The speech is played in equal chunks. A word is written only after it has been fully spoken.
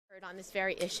On this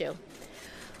very issue.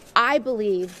 I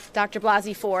believe Dr.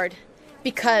 Blasey Ford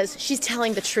because she's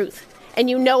telling the truth. And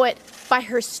you know it by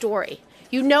her story.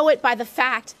 You know it by the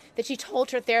fact that she told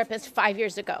her therapist 5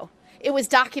 years ago. It was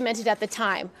documented at the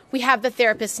time. We have the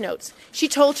therapist's notes. She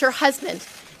told her husband,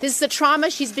 this is a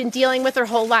trauma she's been dealing with her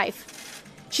whole life.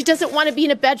 She doesn't want to be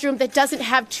in a bedroom that doesn't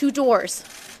have 2 doors.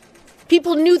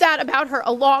 People knew that about her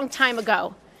a long time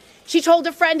ago. She told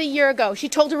a friend a year ago. She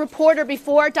told a reporter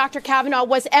before Dr. Kavanaugh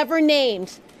was ever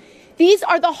named. These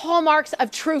are the hallmarks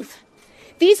of truth.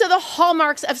 These are the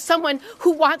hallmarks of someone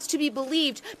who wants to be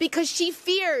believed because she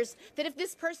fears that if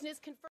this person is confirmed.